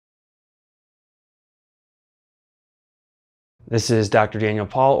This is Dr. Daniel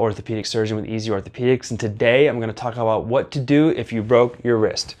Paul, orthopedic surgeon with Easy Orthopedics, and today I'm going to talk about what to do if you broke your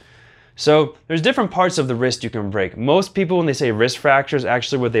wrist. So there's different parts of the wrist you can break. Most people, when they say wrist fractures,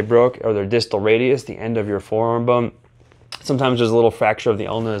 actually what they broke are their distal radius, the end of your forearm bone. Sometimes there's a little fracture of the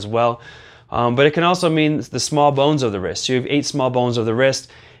ulna as well, but it can also mean the small bones of the wrist. So you have 8 small bones of the wrist,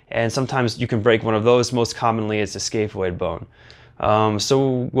 and sometimes you can break one of those. Most commonly it's the scaphoid bone.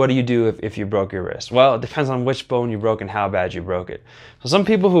 So what do you do if you broke your wrist? Well, it depends on which bone you broke and how bad you broke it. So some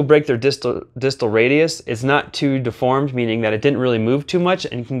people who break their distal radius, it's not too deformed, meaning that it didn't really move too much,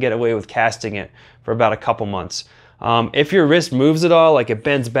 and you can get away with casting it for about a couple months. If your wrist moves at all, like it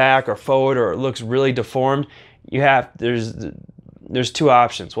bends back or forward or it looks really deformed, there's 2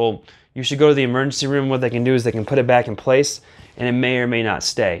 options. Well, you should go to the emergency room. What they can do is they can put it back in place, and it may or may not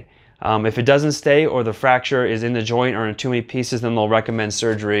stay. If it doesn't stay or the fracture is in the joint or in too many pieces, then they'll recommend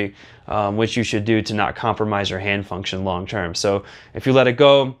surgery, which you should do to not compromise your hand function long term. So if you let it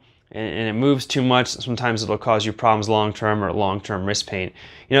go and it moves too much, sometimes it'll cause you problems long term or long term wrist pain.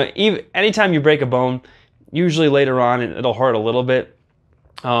 You know, anytime you break a bone, usually later on it'll hurt a little bit.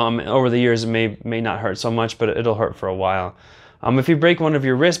 Over the years it may not hurt so much, but it'll hurt for a while. If you break one of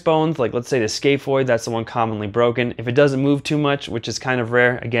your wrist bones, like let's say the scaphoid, that's the one commonly broken. If it doesn't move too much, which is kind of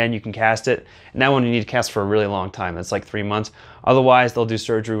rare, again, you can cast it. And that one you need to cast for a really long time. That's like 3 months. Otherwise, they'll do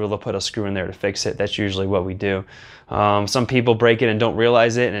surgery where they'll put a screw in there to fix it. That's usually what we do. Some people break it and don't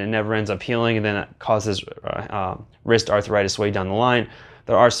realize it, and it never ends up healing, and then it causes wrist arthritis way down the line.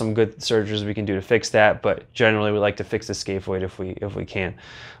 There are some good surgeries we can do to fix that, but generally we like to fix the scaphoid if we can.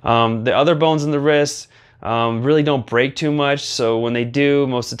 The other bones in the wrist, really don't break too much, so when they do,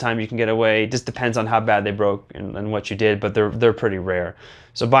 most of the time you can get away. It just depends on how bad they broke and what you did, but they're pretty rare.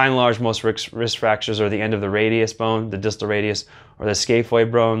 So by and large, most wrist fractures are the end of the radius bone, the distal radius, or the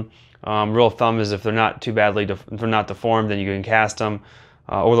scaphoid bone. Rule of thumb is if they're not too badly, if they're not deformed, then you can cast them.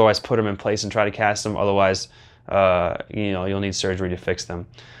 Otherwise, put them in place and try to cast them. Otherwise, you'll need surgery to fix them.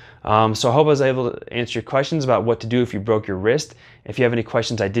 So I hope I was able to answer your questions about what to do if you broke your wrist. If you have any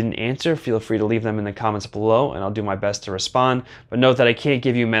questions I didn't answer, feel free to leave them in the comments below, and I'll do my best to respond. But note that I can't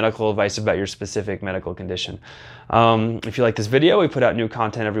give you medical advice about your specific medical condition. If you like this video, we put out new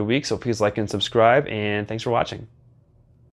content every week, so please like and subscribe, and thanks for watching.